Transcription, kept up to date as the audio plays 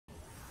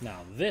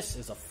Now, this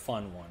is a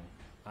fun one.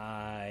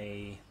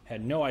 I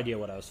had no idea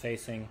what I was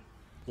facing.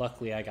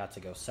 Luckily, I got to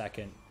go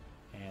second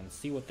and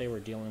see what they were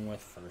dealing with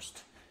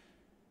first.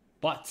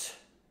 But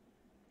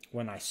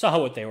when I saw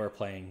what they were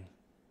playing,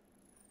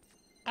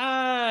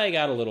 I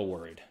got a little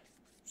worried.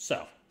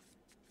 So,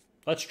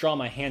 let's draw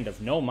my hand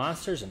of no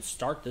monsters and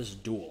start this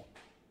duel.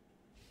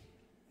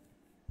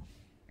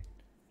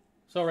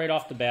 So right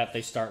off the bat,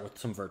 they start with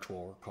some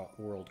virtual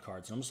world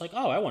cards. And I'm just like,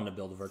 oh, I wanted to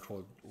build a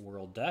virtual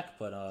world deck,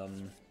 but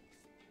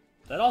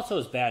that also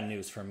is bad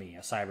news for me,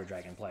 a Cyber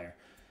Dragon player.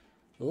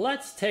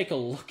 Let's take a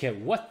look at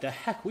what the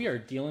heck we are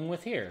dealing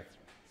with here.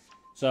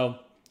 So,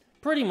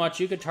 pretty much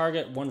you could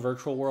target one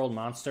virtual world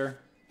monster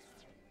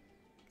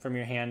from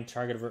your hand.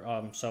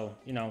 So,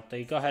 you know,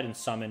 they go ahead and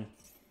summon.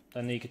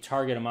 Then you could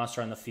target a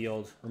monster on the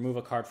field, remove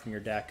a card from your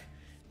deck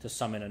to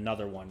summon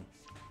another one.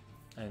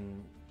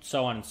 And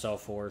so on and so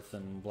forth,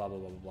 and blah, blah,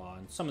 blah, blah, blah.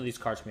 And some of these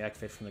cards can be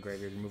activated from the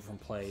graveyard, removed from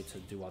play to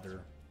do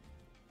other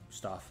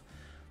stuff.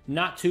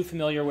 Not too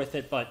familiar with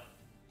it, but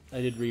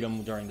I did read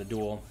them during the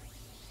duel.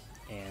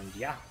 And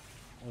yeah,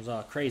 it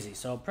was crazy.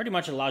 So pretty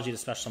much it allows you to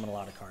special summon a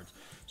lot of cards.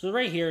 So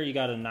right here, you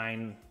got a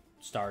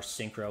 9-star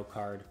Synchro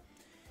card.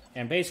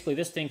 And basically,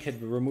 this thing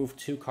could remove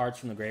 2 cards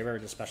from the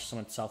graveyard to special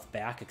summon itself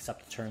back,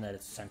 except the turn that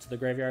it's sent to the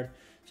graveyard.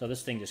 So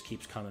this thing just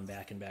keeps coming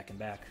back and back and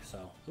back. So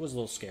it was a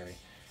little scary.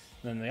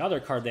 Then the other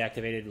card they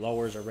activated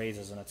lowers or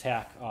raises an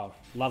attack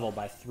level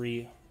by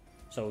 3.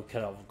 So it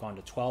could have gone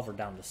to 12 or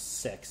down to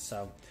 6.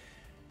 So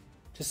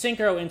to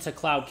Synchro into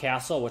Cloud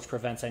Castle, which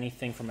prevents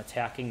anything from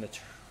attacking the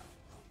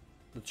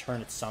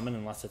turn it's summoned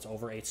unless it's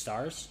over 8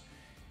 stars,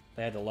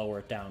 they had to lower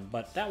it down.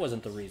 But that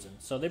wasn't the reason.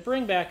 So they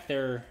bring back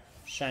their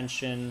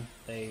Shenshin,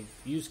 they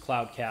use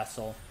Cloud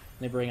Castle,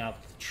 and they bring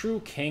out the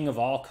true king of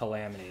all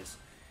calamities.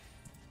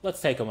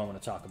 Let's take a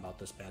moment to talk about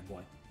this bad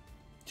boy.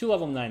 2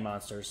 level 9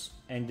 monsters,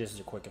 and this is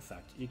a quick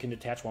effect. You can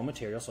detach 1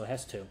 material, so it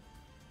has 2,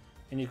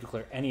 and you can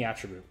clear any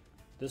attribute.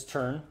 This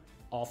turn,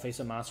 all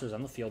face-up monsters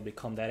on the field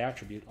become that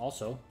attribute.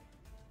 Also,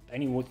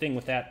 anything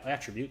with that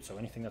attribute, so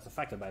anything that's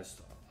affected by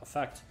this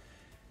effect,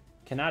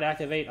 cannot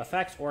activate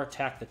effects or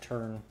attack the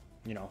turn,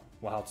 you know,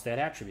 while it's that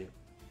attribute.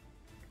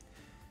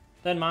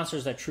 Then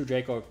monsters that True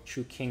Draco or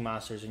True King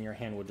monsters in your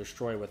hand would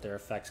destroy with their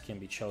effects can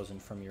be chosen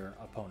from your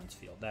opponent's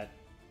field. That's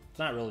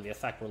not really the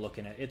effect we're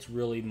looking at. It's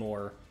really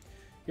more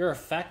your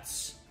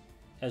effects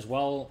as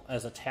well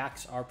as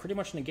attacks are pretty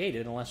much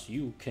negated unless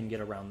you can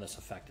get around this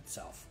effect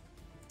itself.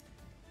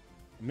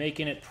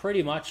 Making it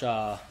pretty much,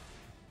 there's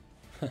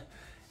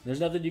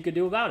nothing you could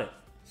do about it.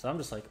 So I'm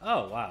just like,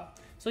 oh, wow.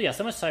 So yes,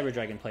 I'm a Cyber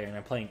Dragon player and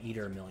I'm playing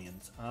Eater of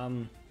Millions.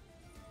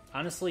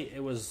 Honestly,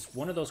 it was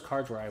one of those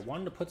cards where I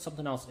wanted to put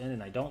something else in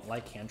and I don't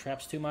like hand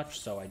traps too much,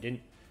 so I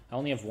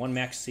only have 1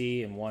 Max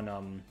C and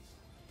 1,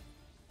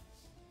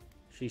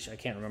 sheesh, I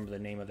can't remember the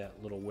name of that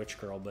little witch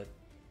girl, but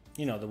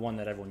you know, the one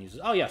that everyone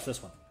uses. Oh, yes,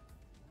 this one.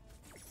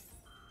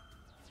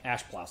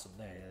 Ash Blossom.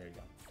 There you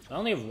go. So I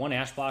only have 1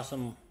 Ash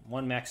Blossom,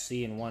 1 Max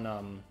C, and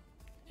 1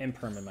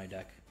 Imperm in my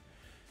deck.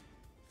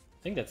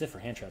 I think that's it for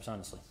hand traps,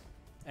 honestly.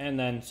 And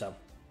then, so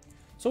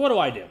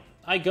what do?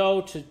 I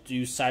go to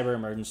do Cyber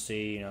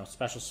Emergency, you know,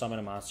 special summon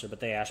a monster, but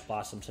they Ash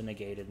Blossom to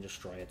negate it and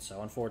destroy it.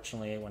 So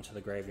unfortunately, it went to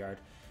the graveyard.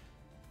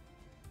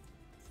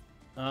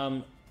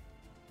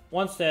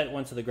 Once that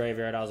went to the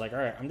graveyard, I was like, all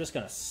right, I'm just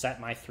going to set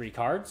my 3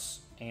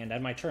 cards and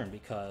end my turn,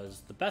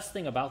 because the best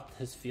thing about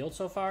his field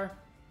so far,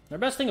 the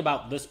best thing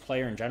about this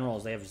player in general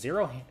is they have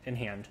 0 in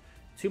hand,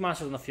 2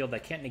 monsters on the field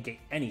that can't negate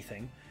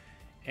anything,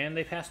 and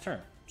they pass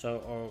turn.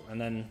 So, and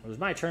then it was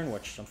my turn,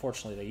 which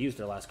unfortunately they used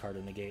their last card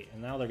to negate,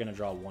 and now they're going to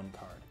draw 1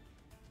 card.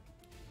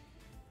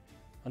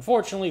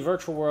 Unfortunately,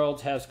 Virtual World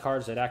has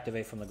cards that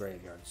activate from the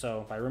graveyard.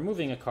 So by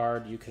removing a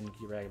card, you can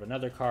grab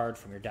another card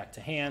from your deck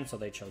to hand, so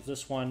they chose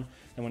this one.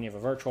 And when you have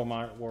a Virtual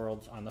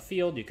World on the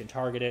field, you can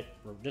target it,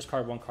 or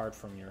discard 1 card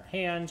from your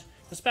hand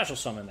to special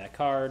summon that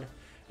card.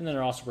 And then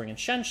they're also bringing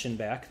Shenshin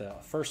back, the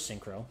first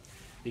Synchro,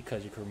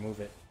 because you can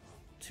remove it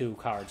 2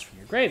 cards from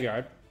your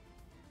graveyard,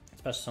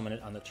 special summon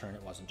it on the turn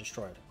it wasn't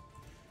destroyed.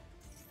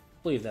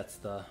 I believe that's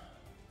the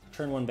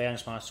turn 1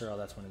 banished monster. Oh,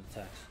 that's when it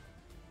attacks.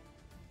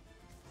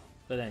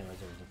 But anyways,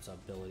 there's its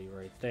ability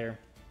right there.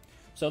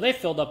 So they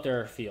filled up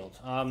their field.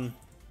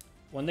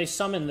 When they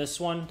summon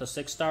this one, the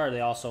 6-star, they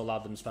also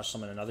allowed them to special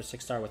summon another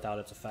 6-star without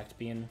its effect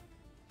being,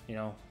 you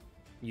know,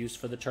 used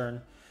for the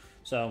turn.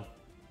 So,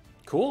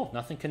 cool.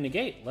 Nothing can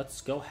negate. Let's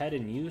go ahead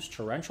and use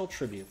Torrential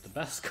Tribute, the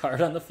best card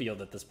on the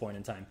field at this point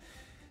in time.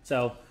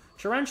 So,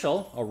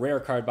 Torrential, a rare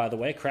card, by the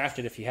way.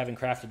 Crafted if you haven't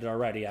crafted it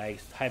already. I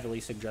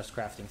heavily suggest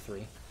crafting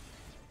 3.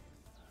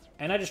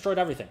 And I destroyed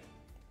everything.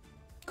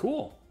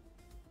 Cool.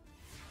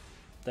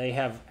 They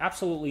have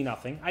absolutely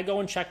nothing. I go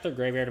and check their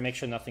graveyard to make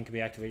sure nothing can be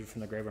activated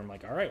from the graveyard. I'm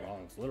like, all right, well,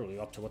 it's literally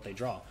up to what they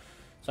draw.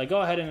 So I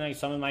go ahead and I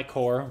summon my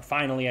core.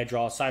 Finally, I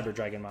draw a Cyber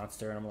Dragon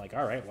monster, and I'm like,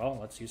 all right, well,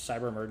 let's use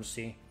Cyber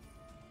Emergency.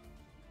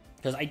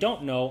 Because I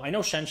don't know. I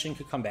know Shenshin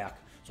could come back,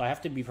 so I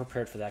have to be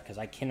prepared for that because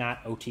I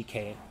cannot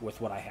OTK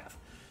with what I have.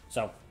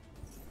 So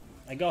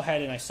I go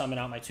ahead and I summon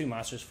out my 2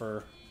 monsters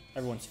for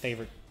everyone's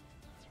favorite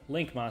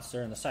Link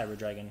monster and the Cyber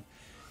Dragon.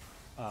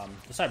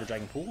 the Cyber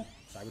Dragon pool,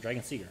 Cyber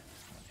Dragon Seeger.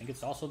 I think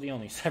it's also the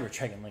only Cyber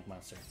Dragon Link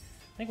monster.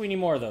 I think we need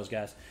more of those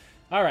guys.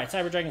 Alright,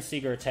 Cyber Dragon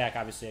Seeger attack.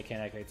 Obviously, I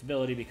can't activate its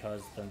ability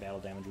because then battle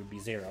damage would be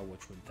 0,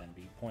 which would then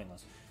be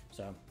pointless.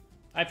 So,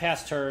 I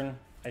pass turn.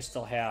 I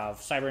still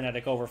have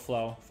Cybernetic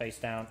Overflow face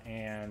down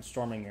and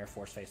Storming Mirror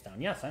Force face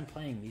down. Yes, I'm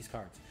playing these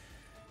cards.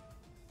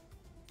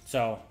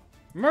 So,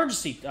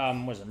 Emergency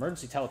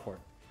Teleport.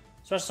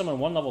 Special summon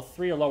 1 level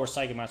 3 or lower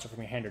Psychic monster from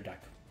your hand or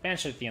deck.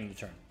 Banish it at the end of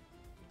the turn.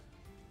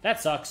 That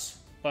sucks,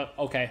 but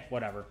okay,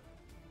 whatever.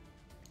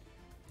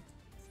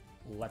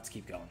 Let's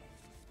keep going.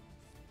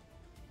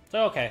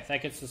 So, okay,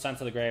 that gets the Sent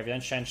to the Grave.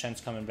 Then Shen's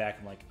coming back.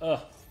 I'm like,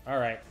 ugh,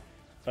 alright.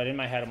 But in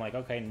my head, I'm like,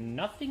 okay,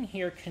 nothing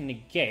here can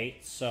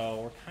negate,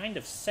 so we're kind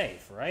of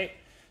safe, right?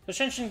 So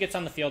Shen gets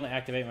on the field and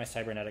activate my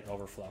Cybernetic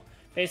Overflow.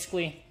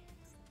 Basically,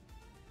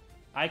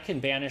 I can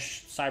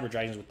banish Cyber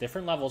Dragons with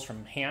different levels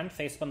from hand,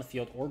 face up on the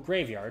field, or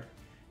graveyard,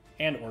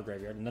 and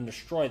then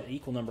destroy the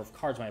equal number of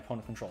cards my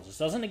opponent controls. This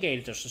doesn't negate,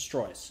 it just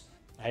destroys.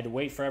 I had to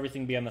wait for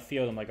everything to be on the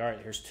field. I'm like, alright,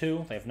 here's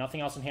 2. They have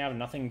nothing else in hand, and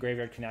nothing in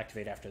graveyard can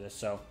activate after this,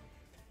 so...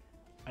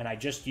 And I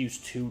just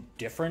used 2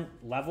 different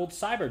leveled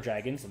Cyber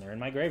Dragons, and they're in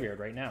my graveyard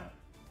right now.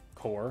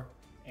 Core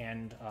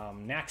and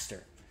Naxter.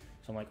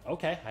 So I'm like,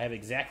 okay, I have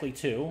exactly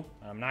 2.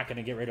 I'm not going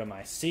to get rid of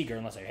my Seeger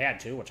unless I had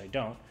to, which I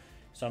don't.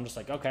 So I'm just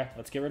like, okay,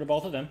 let's get rid of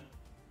both of them.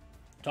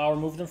 So I'll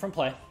remove them from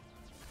play,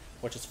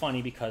 which is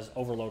funny because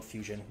Overload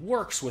Fusion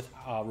works with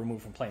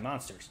remove from play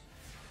monsters.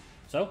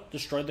 So,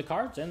 destroyed the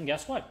cards, and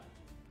guess what?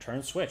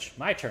 Turn switch.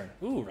 My turn.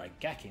 Ooh,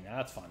 Raigeki. Now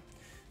that's fun.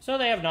 So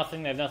they have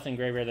nothing. They have nothing in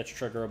graveyard that's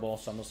triggerable.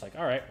 So I'm just like,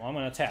 alright, well, I'm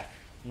going to attack.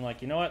 I'm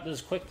like, you know what? This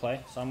is quick play,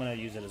 so I'm going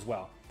to use it as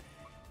well.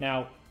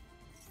 Now,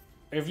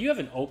 if you have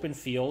an open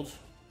field,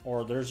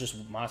 or there's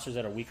just monsters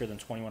that are weaker than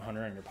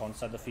 2100 on your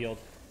opponent's side of the field,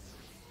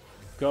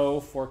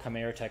 go for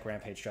Chimera Tech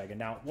Rampage Dragon.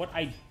 Now, what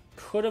I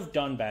could have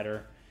done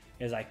better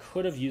is I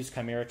could have used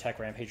Chimera Tech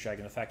Rampage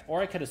Dragon effect,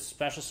 or I could have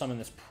special summoned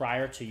this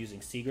prior to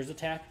using Seeger's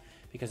attack,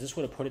 because this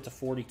would have put it to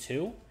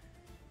 42,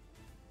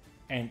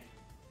 and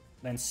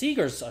then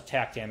Seeger's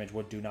attack damage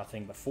would do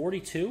nothing, but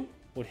 42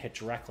 would hit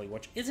directly,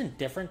 which isn't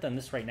different than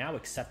this right now,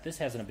 except this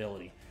has an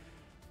ability.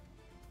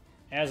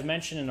 As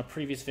mentioned in a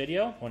previous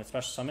video, when it's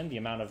special summoned, the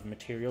amount of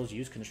materials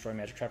used can destroy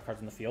magic trap cards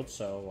in the field,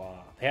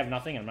 so they have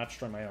nothing, and I'm not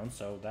destroying my own,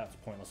 so that's a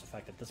pointless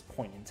effect at this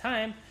point in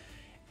time.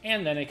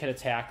 And then it could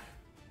attack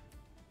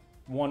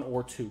 1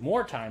 or 2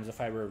 more times if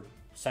I were to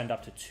send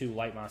up to 2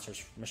 light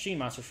monsters, machine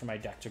monsters from my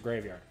deck to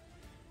graveyard.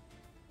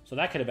 So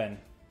that could have been...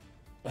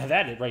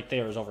 That right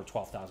there is over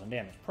 12,000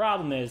 damage.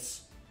 Problem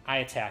is, I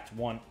attacked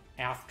 1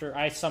 after...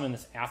 I summoned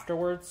this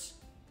afterwards,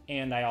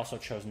 and I also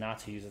chose not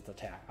to use its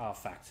attack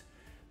effect.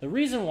 The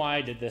reason why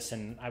I did this,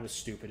 and I was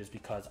stupid, is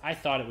because I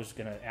thought it was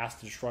going to ask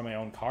to destroy my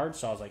own card,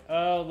 so I was like,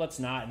 oh, let's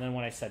not. And then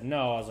when I said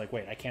no, I was like,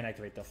 wait, I can't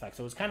activate the effect.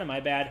 So it was kind of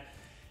my bad.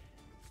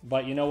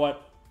 But you know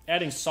what?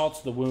 Adding salt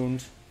to the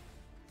wound,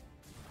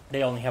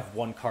 they only have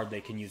 1 card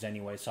they can use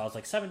anyway. So I was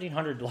like,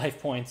 1,700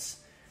 life points.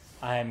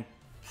 I'm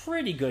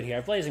pretty good here. I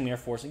have Blazing Mirror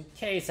Force in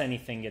case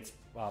anything gets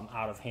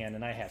out of hand.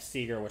 And I have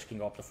Seeger, which can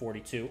go up to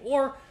 42.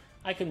 Or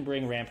I can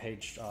bring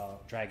Rampage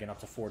Dragon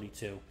up to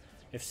 42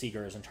 if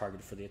Seeger isn't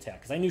targeted for the attack.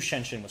 Because I knew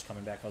Shen was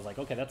coming back. I was like,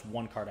 okay, that's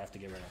 1 card I have to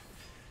get rid of.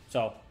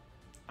 So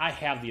I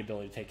have the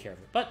ability to take care of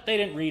it. But they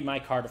didn't read my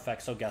card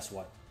effect, so guess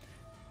what?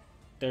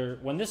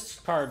 When this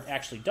card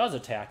actually does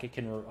attack, it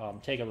can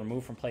take a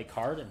remove from play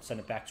card and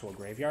send it back to a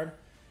graveyard.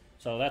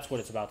 So that's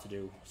what it's about to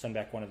do. Send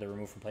back one of the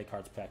remove from play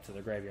cards back to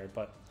the graveyard.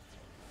 But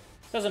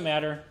it doesn't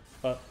matter.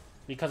 But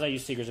because I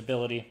use Seeger's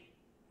ability,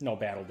 no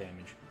battle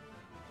damage.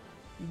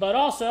 But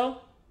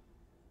also,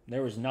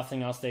 there was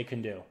nothing else they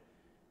can do.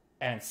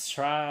 And that's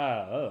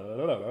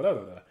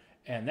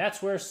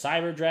where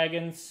Cyber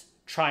Dragons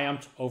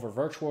triumphed over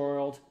Virtual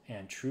World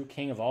and True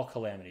King of all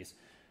calamities.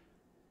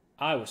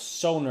 I was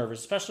so nervous,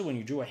 especially when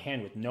you drew a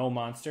hand with no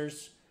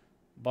monsters.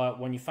 But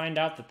when you find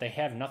out that they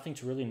have nothing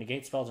to really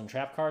negate spells and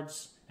trap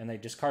cards, and they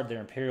discard their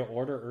Imperial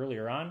Order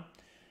earlier on,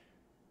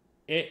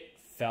 it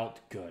felt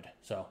good.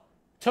 So,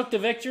 took the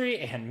victory,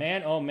 and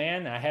man, oh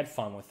man, I had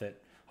fun with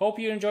it. Hope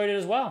you enjoyed it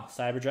as well.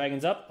 Cyber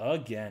Dragons up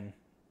again.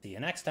 See you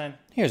next time.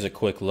 Here's a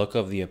quick look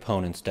of the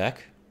opponent's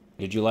deck.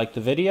 Did you like the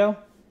video?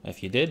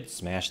 If you did,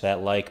 smash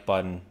that like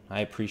button.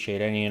 I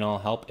appreciate any and all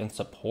help and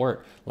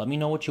support. Let me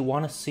know what you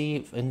want to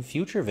see in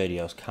future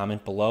videos.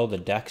 Comment below the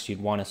decks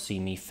you'd want to see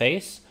me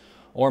face,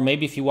 or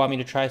maybe if you want me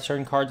to try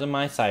certain cards in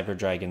my Cyber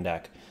Dragon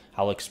deck.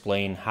 I'll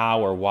explain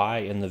how or why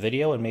in the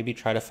video, and maybe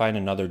try to find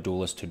another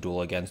duelist to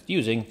duel against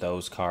using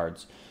those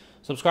cards.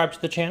 Subscribe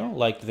to the channel,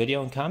 like the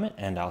video, and comment,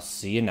 and I'll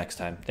see you next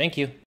time. Thank you.